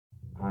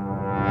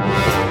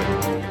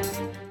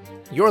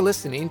You're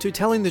listening to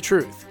Telling the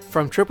Truth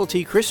from Triple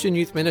T Christian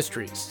Youth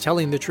Ministries,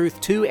 telling the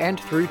truth to and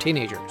through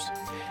teenagers.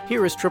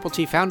 Here is Triple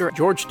T founder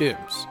George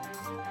Dooms.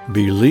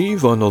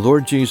 Believe on the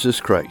Lord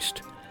Jesus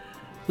Christ.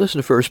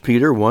 Listen to 1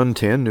 Peter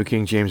 1:10, New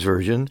King James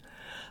Version.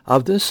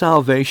 Of this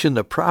salvation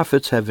the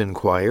prophets have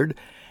inquired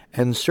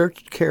and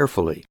searched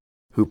carefully,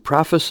 who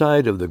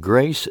prophesied of the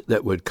grace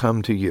that would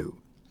come to you.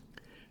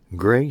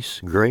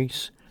 Grace,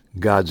 grace,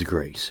 God's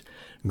grace.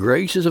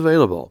 Grace is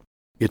available.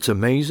 It's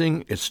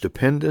amazing, it's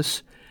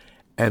stupendous,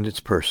 and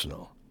it's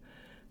personal.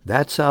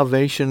 That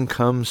salvation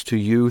comes to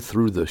you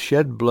through the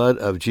shed blood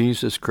of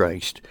Jesus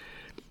Christ,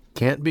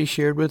 can't be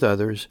shared with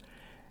others,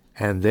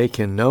 and they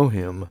can know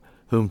him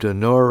whom to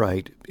know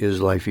aright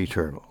is life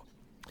eternal.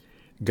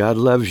 God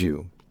loves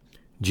you.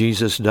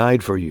 Jesus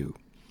died for you.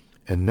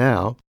 And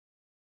now,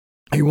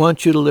 he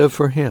wants you to live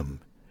for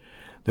him.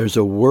 There's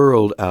a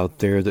world out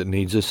there that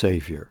needs a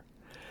Savior.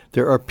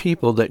 There are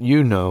people that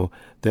you know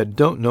that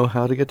don't know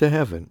how to get to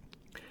heaven.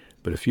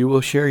 But if you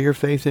will share your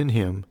faith in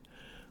him,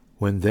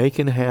 when they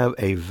can have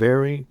a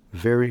very,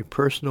 very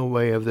personal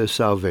way of this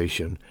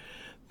salvation,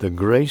 the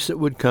grace that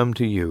would come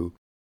to you,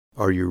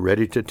 are you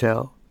ready to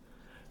tell?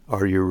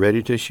 Are you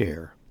ready to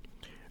share?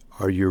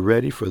 Are you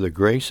ready for the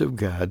grace of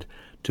God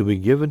to be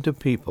given to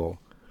people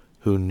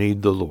who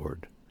need the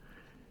Lord?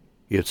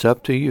 It's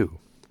up to you.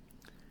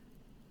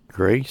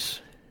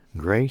 Grace,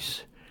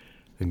 grace,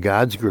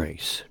 God's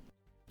grace,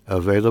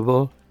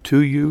 available to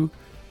you,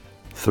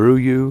 through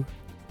you,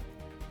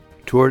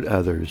 toward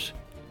others,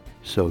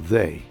 so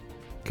they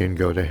can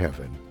go to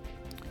heaven.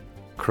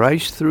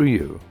 Christ through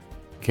you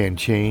can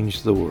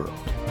change the world.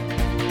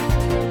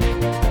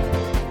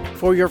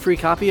 For your free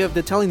copy of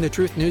the Telling the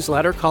Truth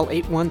newsletter, call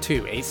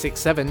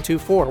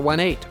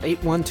 812-867-2418,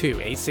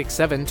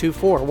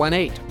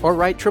 812-867-2418, or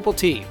write Triple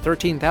T,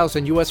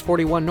 13,000 U.S.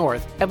 41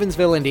 North,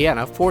 Evansville,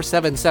 Indiana,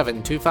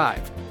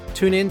 47725.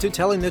 Tune in to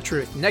Telling the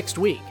Truth next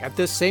week at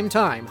this same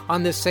time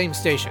on this same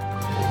station.